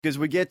because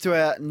we get to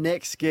our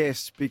next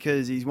guest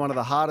because he's one of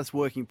the hardest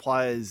working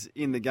players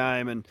in the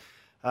game, and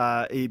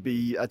he'd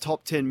be a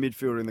top 10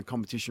 midfielder in the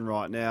competition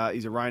right now.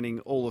 He's a reigning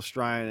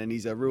All-Australian and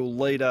he's a real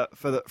leader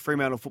for the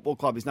Fremantle Football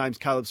Club. His name's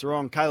Caleb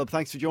Serong. Caleb,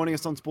 thanks for joining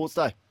us on Sports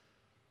Day.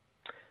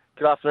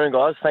 Good afternoon,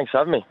 guys. Thanks for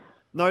having me.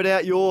 No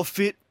doubt you're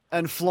fit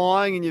and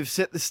flying and you've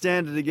set the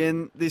standard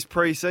again this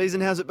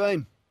pre-season. How's it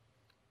been?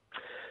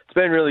 It's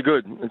been really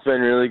good.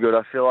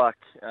 I feel like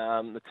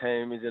the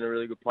team is in a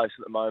really good place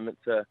at the moment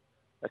to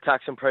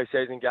attack some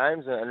pre-season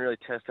games and really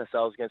test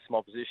ourselves against some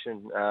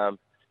opposition.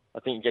 I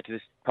think you get to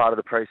this part of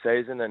the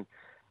pre-season and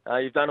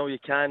you've done all you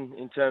can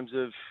in terms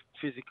of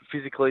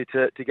physically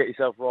to get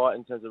yourself right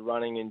in terms of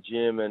running in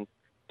gym and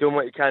doing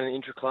what you can in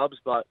intra-clubs,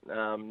 but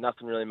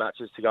nothing really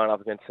matches to going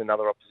up against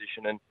another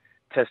opposition and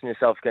testing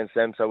yourself against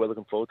them, so we're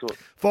looking forward to it.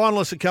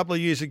 Finalists a couple of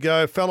years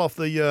ago, fell off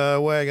the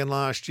wagon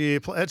last year,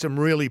 had some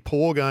really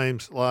poor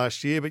games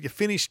last year, but you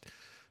finished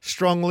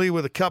strongly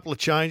with a couple of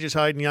changes,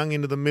 Hayden Young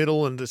into the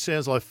middle, and it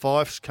sounds like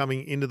Fife's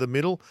coming into the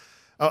middle.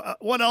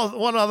 What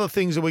other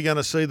things are we going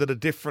to see that are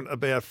different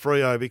about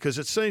Freo? Because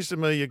it seems to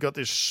me you've got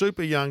this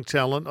super young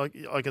talent.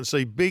 I can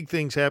see big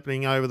things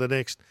happening over the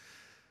next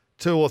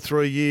 2 or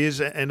 3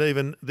 years and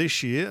even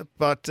this year,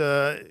 but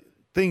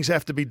things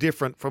have to be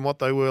different from what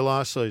they were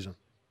last season.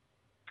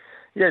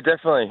 Yeah,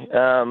 definitely.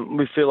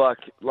 We feel like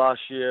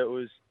last year it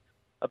was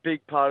a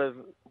big part of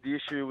the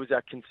issue was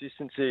our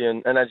consistency,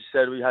 and as you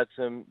said, we had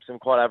some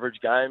quite average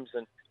games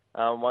and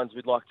ones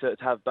we'd like to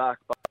have back,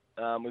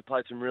 but we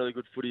played some really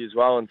good footy as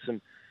well and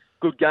some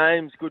good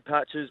games, good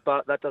patches,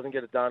 but that doesn't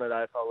get it done at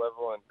AFL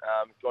level, and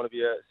if you want to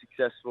be a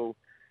successful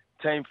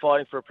team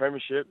fighting for a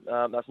premiership,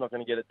 that's not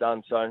going to get it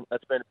done. So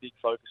that's been a big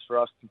focus for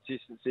us,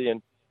 consistency,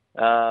 and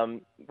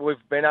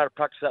we've been able to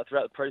practice that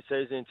throughout the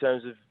pre-season in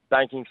terms of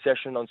banking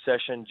session on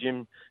session,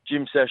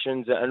 gym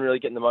sessions, and really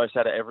getting the most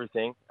out of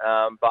everything.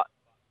 But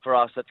for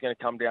us, that's going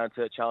to come down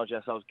to challenge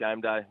ourselves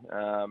game day.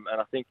 And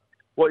I think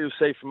what you'll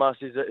see from us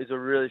is a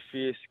really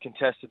fierce,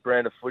 contested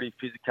brand of footy,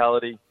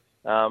 physicality.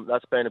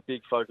 That's been a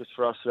big focus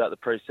for us throughout the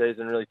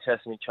pre-season, really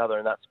testing each other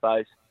in that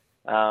space.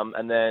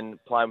 And then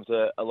playing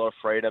with a lot of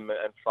freedom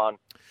and fun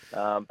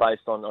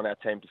based on our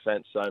team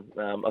defence. So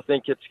I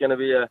think it's going to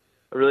be a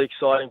really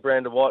exciting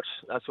brand to watch.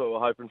 That's what we're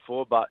hoping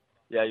for. But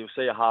yeah, you'll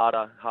see a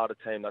harder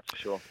team, that's for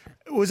sure.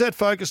 Was that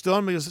focused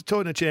on, because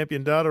talking to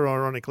Champion Data,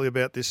 ironically,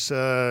 about this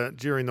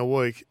during the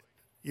week,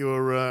 you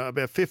were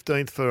about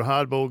 15th for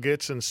hardball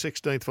gets and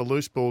 16th for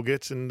loose ball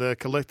gets, and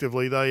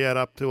collectively they add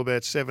up to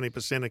about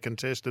 70% of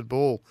contested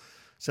ball.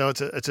 So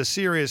it's a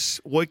serious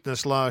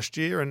weakness last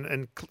year,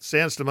 and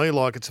sounds to me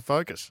like it's a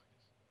focus.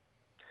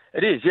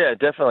 It is, yeah,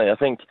 definitely. I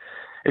think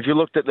if you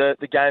looked at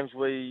the games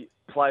we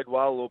played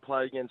well or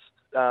played against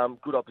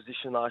good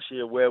opposition last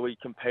year where we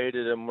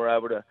competed and were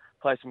able to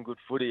play some good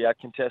footy, our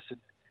contested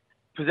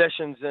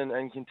possessions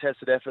and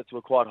contested efforts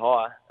were quite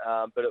high,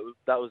 but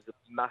that was the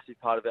massive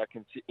part of our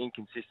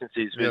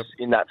inconsistencies was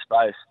in that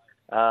space.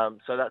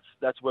 So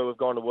that's where we've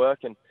gone to work,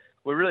 and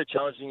we're really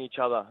challenging each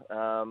other.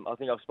 I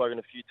think I've spoken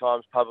a few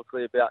times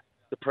publicly about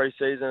the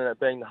pre-season and it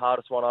being the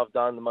hardest one I've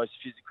done, the most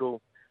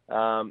physical,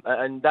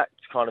 and that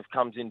kind of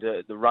comes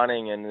into the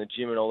running and the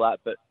gym and all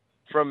that, but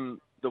from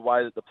the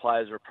way that the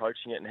players are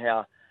approaching it and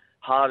how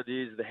hard it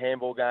is, the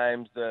handball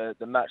games, the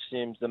match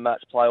sims, the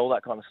match play, all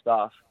that kind of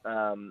stuff.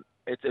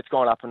 It's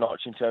gone up a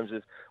notch in terms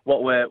of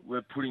what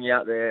we're putting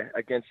out there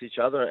against each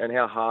other and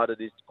how hard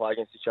it is to play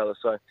against each other.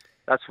 So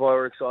that's why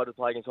we're excited to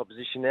play against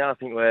opposition now. I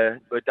think we're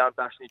done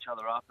bashing each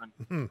other up,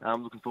 and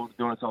I'm looking forward to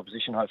doing it to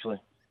opposition,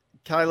 hopefully.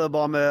 Caleb,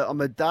 I'm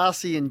a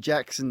Darcy and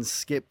Jackson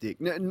skeptic.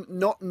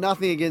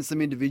 Nothing against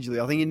them individually.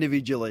 I think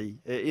individually,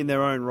 in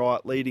their own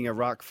right, leading a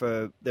ruck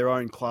for their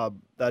own club,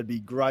 they'd be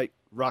great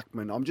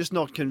ruckmen. I'm just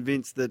not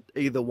convinced that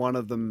either one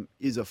of them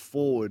is a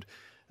forward.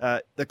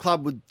 The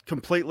club would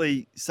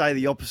completely say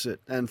the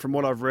opposite, and from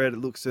what I've read, it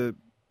looks to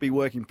be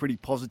working pretty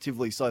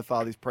positively so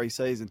far this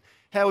pre-season.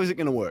 How is it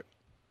going to work?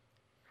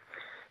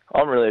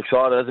 I'm really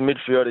excited. As a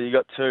midfielder, you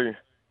got two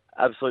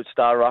absolute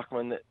star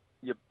ruckmen that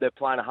they're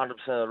playing 100% of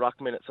the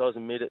ruck minutes, so as a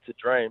mid, it's a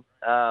dream.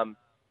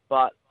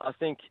 But I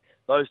think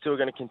those two are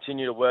going to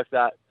continue to work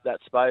that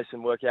space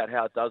and work out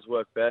how it does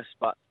work best.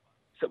 But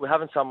so we're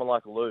having someone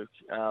like Luke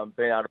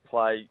being able to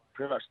play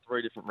pretty much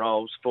 3 different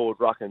roles, forward,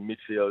 ruck and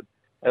midfield.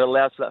 It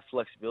allows for that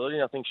flexibility.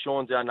 And I think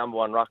Sean's our number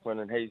one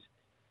ruckman and he's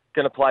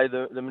going to play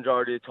the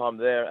majority of the time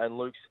there. And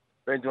Luke's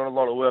been doing a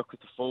lot of work with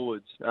the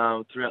forwards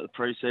throughout the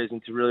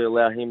pre-season to really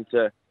allow him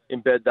to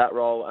embed that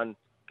role and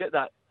get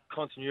that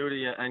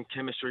continuity and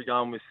chemistry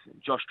going with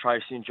Josh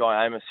Tracy and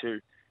Jai Amos, who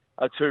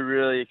are 2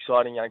 really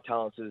exciting young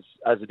talents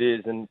as it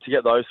is. And to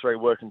get those 3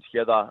 working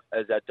together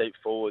as our deep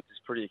forwards is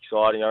pretty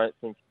exciting. I don't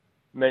think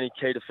many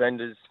key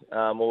defenders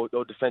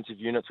or defensive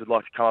units would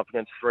like to come up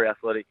against 3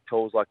 athletic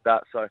tools like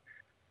that. So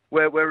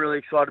we're really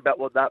excited about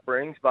what that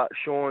brings. But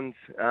Sean's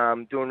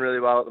doing really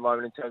well at the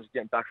moment in terms of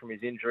getting back from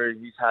his injury.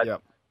 He's had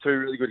 2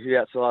 really good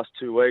hit-outs the last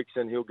 2 weeks,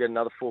 and he'll get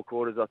another 4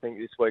 quarters, I think,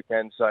 this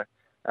weekend. So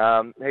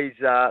he's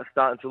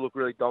starting to look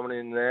really dominant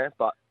in there.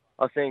 But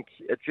I think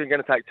it's going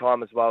to take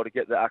time as well to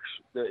get the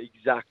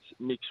exact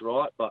mix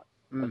right. But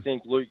I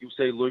think you'll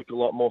see Luke a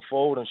lot more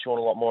forward and Sean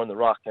a lot more in the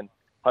ruck, and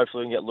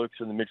hopefully we can get Luke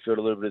through the midfield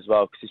a little bit as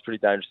well because he's pretty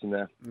dangerous in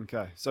there.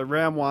 Okay, so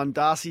round one,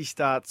 Darcy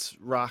starts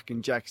ruck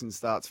and Jackson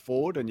starts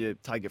forward, and you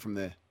take it from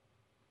there.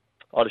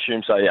 I'd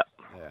assume so, yeah.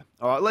 Yeah.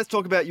 All right, let's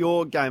talk about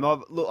your game.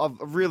 I've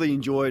really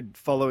enjoyed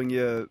following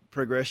your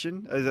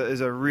progression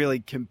as a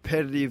really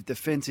competitive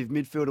defensive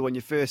midfielder. When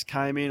you first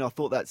came in, I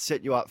thought that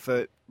set you up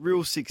for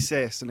real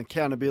success and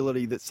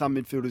accountability that some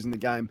midfielders in the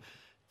game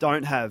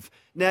don't have.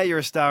 Now you're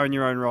a star in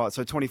your own right.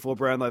 So 24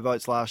 Brownlow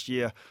votes last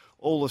year,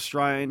 All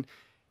Australian.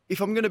 If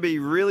I'm going to be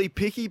really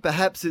picky,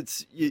 perhaps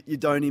it's you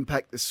don't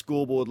impact the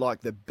scoreboard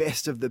like the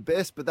best of the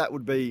best, but that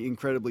would be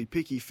incredibly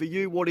picky. For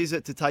you, what is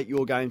it to take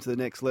your game to the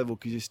next level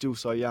because you're still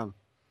so young?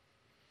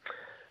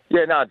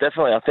 Yeah, no,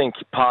 definitely. I think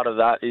part of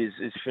that is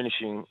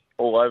finishing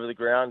all over the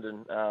ground,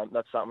 and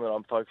that's something that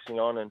I'm focusing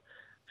on. And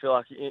I feel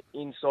like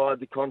inside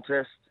the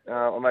contest,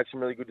 I make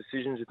some really good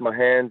decisions with my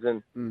hands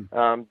and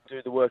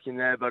do the work in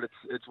there. But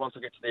it's once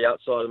I get to the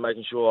outside and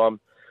making sure I'm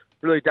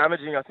really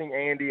damaging. I think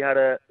Andy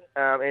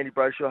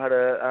Brayshaw had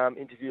a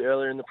interview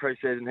earlier in the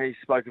pre-season. He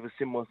spoke of a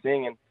similar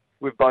thing, and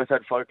we've both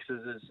had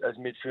focuses as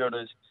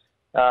midfielders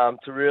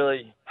to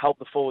really help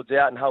the forwards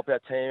out and help our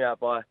team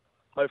out by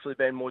hopefully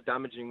being more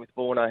damaging with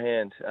ball in our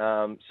hand.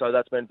 So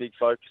that's been a big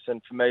focus,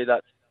 and for me,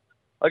 that's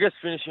I guess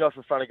finishing off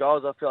in front of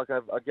goals. I feel like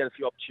I get a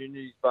few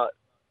opportunities, but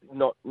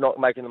not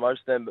making the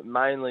most of them. But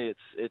mainly,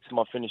 it's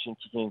my finishing,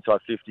 kicking inside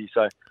 50.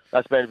 So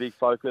that's been a big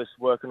focus,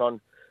 working on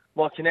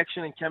my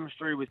connection and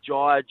chemistry with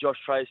Jai, Josh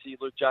Tracy,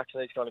 Luke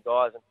Jackson, these kind of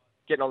guys, and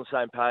getting on the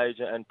same page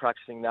and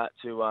practicing that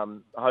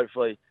to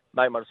hopefully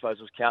make my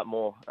disposals count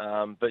more.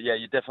 But yeah,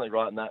 you're definitely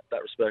right in that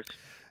respect.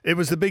 It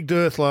was the big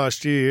dearth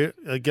last year,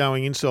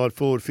 going inside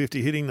forward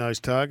 50, hitting those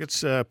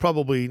targets.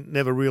 Probably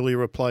never really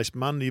replaced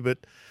Mundy, but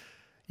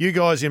you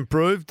guys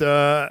improved.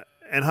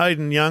 And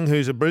Hayden Young,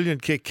 who's a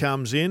brilliant kick,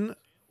 comes in.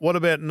 What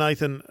about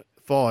Nathan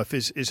Fife?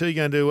 Is he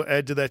going to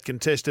add to that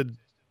contested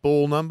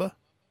ball number?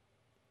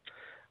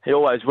 He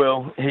always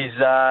will. He's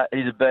a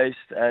beast,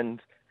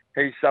 and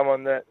he's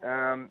someone that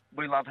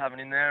we love having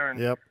in there. And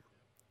yep.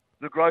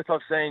 The growth I've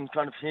seen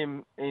kind of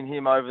in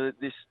him over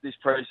this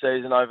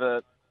pre-season,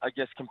 over I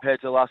guess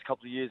compared to the last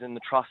couple of years, and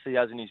the trust he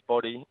has in his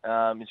body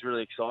is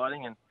really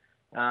exciting. And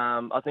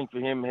I think for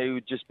him, he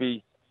would just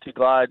be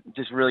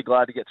really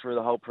glad to get through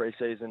the whole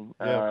pre-season.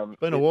 Yeah,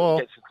 been a while.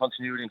 Get some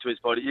continuity into his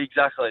body.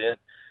 Exactly.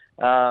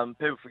 And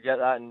people forget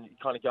that, and you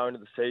kind of go into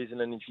the season,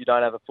 and if you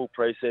don't have a full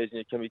pre-season,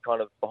 you can be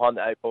kind of behind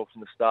the eight ball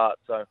from the start.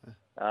 So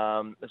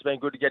it's been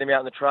good to get him out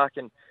on the track,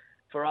 and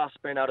for us,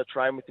 being able to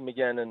train with him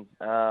again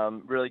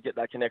and really get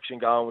that connection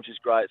going, which is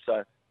great.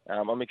 So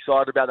I'm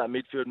excited about that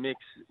midfield mix.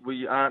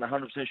 We aren't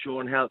 100% sure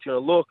on how it's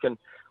going to look, and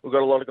we've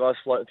got a lot of guys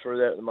floating through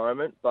there at the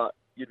moment, but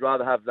you'd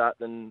rather have that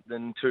than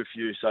too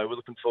few. So we're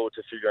looking forward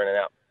to figuring it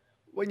out.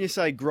 When you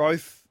say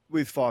growth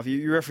with Fife,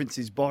 you reference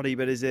his body,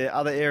 but is there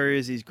other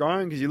areas he's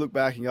growing? Because you look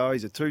back and go,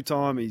 he's a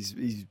two-time,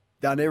 he's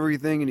done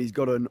everything, and he's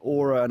got an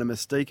aura and a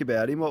mystique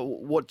about him.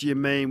 What do you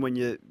mean when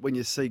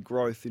you see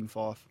growth in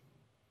Fife?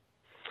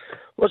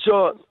 Not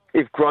sure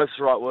if growth's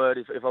the right word,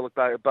 if I look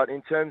back, but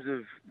in terms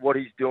of what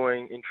he's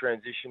doing in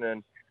transition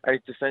and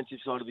his defensive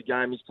side of the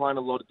game, he's playing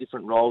a lot of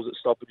different roles at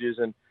stoppages,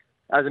 and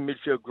as a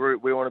midfield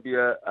group, we want to be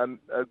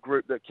a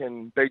group that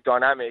can be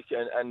dynamic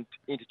and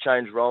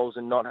interchange roles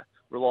and not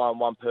rely on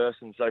one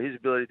person. So his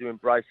ability to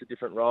embrace the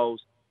different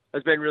roles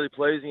has been really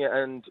pleasing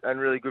and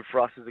really good for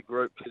us as a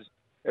group, because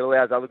it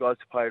allows other guys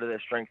to play to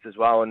their strengths as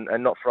well,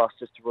 and not for us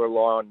just to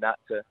rely on that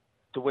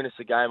to win us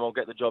a game or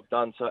get the job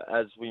done, so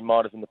as we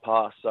might have in the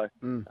past. So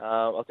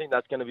I think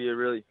that's going to be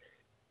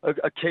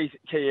a key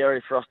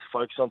area for us to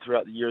focus on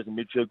throughout the year as a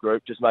midfield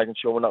group, just making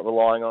sure we're not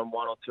relying on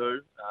one or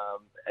two.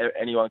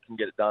 Anyone can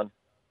get it done.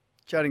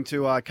 Chatting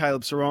to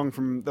Caleb Serong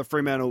from the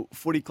Fremantle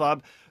Footy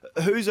Club.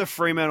 Who's a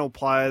Fremantle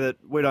player that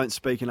we don't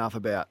speak enough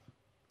about?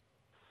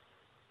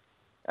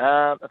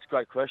 That's a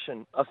great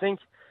question. I think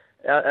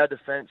our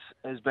defence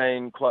has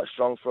been quite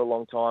strong for a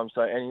long time,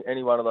 so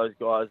any one of those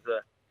guys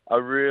that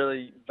are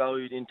really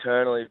valued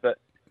internally. But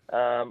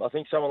I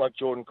think someone like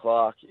Jordan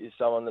Clark is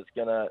someone that's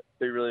going to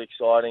be really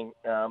exciting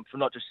for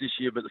not just this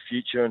year but the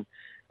future. And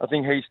I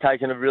think he's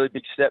taken a really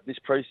big step this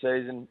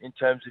pre-season in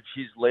terms of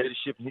his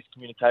leadership and his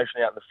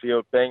communication out in the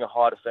field, being a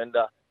high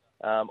defender.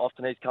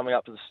 Often he's coming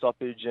up to the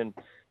stoppage and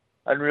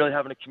really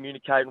having to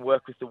communicate and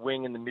work with the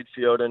wing and the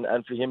midfield,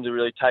 and for him to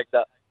really take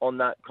that on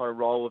that kind of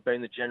role of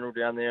being the general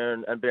down there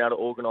and being able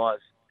to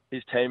organise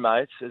his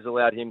teammates has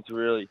allowed him to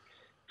really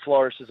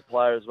flourish as a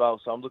player as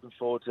well. So I'm looking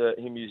forward to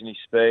him using his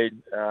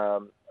speed,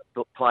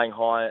 playing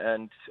high,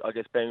 and I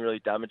guess being really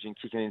damaging,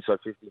 kicking inside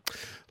 50.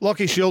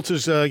 Lockie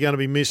Shelter's going to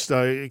be missed,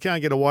 though. You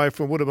can't get away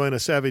from it. Would have been a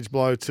savage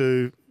blow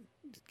to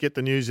get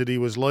the news that he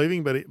was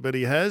leaving, but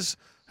he has.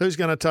 Who's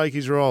going to take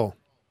his role?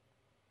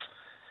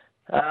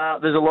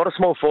 There's a lot of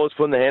small forwards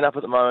putting their hand up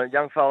at the moment.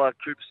 Young fella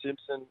Cooper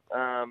Simpson,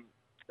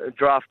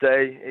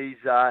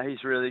 draftee.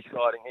 He's really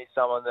exciting. He's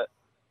someone that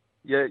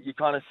you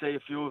kind of see a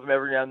few of them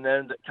every now and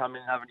then that come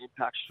in and have an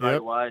impact straight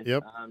away.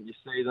 Yep. You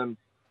see them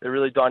they're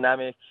really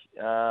dynamic.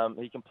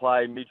 He can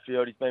play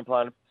midfield. He's been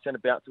playing centre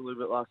bounce a little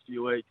bit the last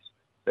few weeks.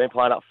 Been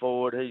playing up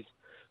forward. He's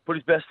put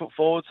his best foot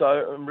forward, so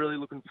I'm really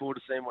looking forward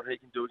to seeing what he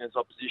can do against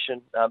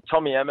opposition.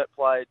 Tommy Emmett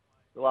played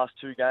the last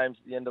 2 games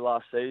at the end of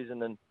last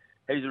season, and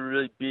he's a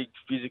really big,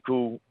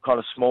 physical, kind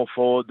of small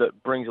forward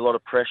that brings a lot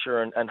of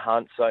pressure and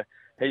hunt. So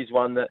he's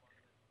one that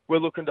we're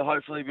looking to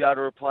hopefully be able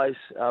to replace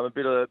a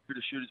bit of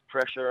shooter's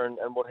pressure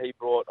and what he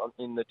brought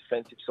in the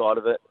defensive side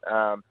of it.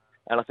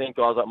 And I think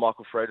guys like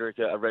Michael Frederick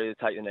are ready to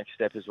take the next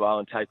step as well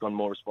and take on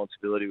more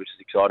responsibility, which is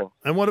exciting.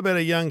 And what about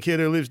a young kid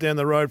who lives down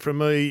the road from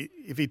me?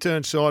 If he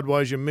turns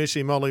sideways, you miss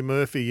him, Ollie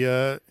Murphy.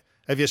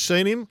 Have you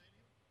seen him?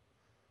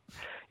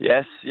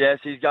 Yes,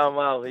 he's going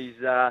well. He's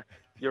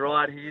you're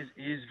right.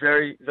 He's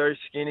very, very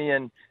skinny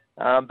and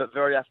but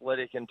very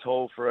athletic and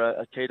tall for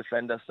a key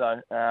defender.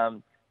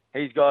 So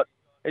he's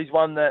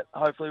one that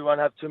hopefully won't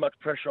have too much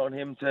pressure on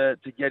him to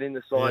get in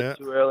the side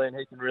too early, and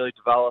he can really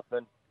develop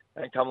and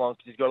come along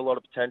because he's got a lot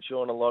of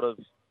potential and a lot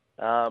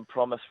of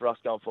promise for us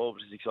going forward,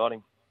 which is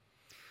exciting.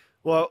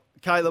 Well,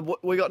 Caleb,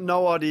 we got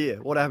no idea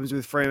what happens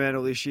with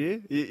Fremantle this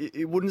year.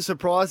 It wouldn't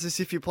surprise us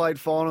if you played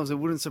finals. It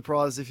wouldn't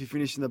surprise us if you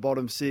finished in the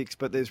bottom 6,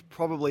 but there's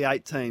probably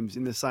 8 teams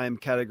in the same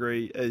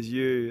category as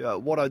you.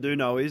 What I do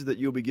know is that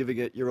you'll be giving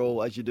it your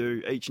all as you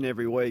do each and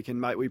every week. And,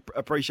 mate, we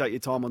appreciate your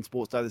time on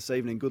Sports Day this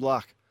evening. Good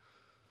luck.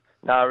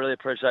 No, I really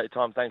appreciate your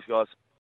time. Thanks, guys.